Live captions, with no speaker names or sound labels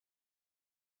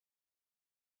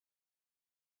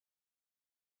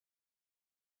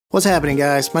What's happening,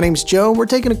 guys? My name's Joe and we're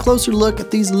taking a closer look at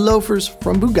these loafers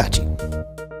from Bugatti.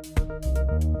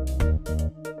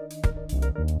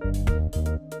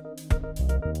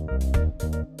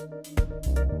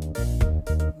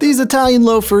 These Italian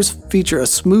loafers feature a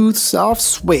smooth, soft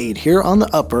suede here on the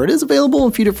upper. It is available in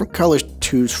a few different colors to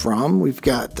choose from. We've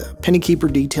got the penny keeper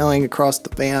detailing across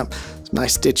the vamp, some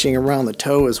nice stitching around the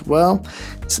toe as well.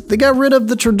 So they got rid of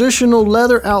the traditional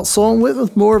leather outsole and went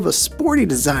with more of a sporty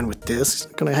design with this.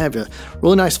 It's going to have a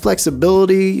really nice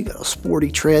flexibility, a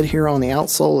sporty tread here on the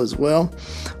outsole as well.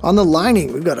 On the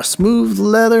lining, we've got a smooth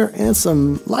leather and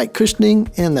some light cushioning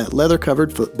and that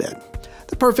leather-covered footbed.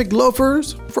 The perfect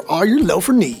loafers for all your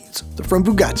loafer needs. They're from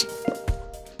Bugatti.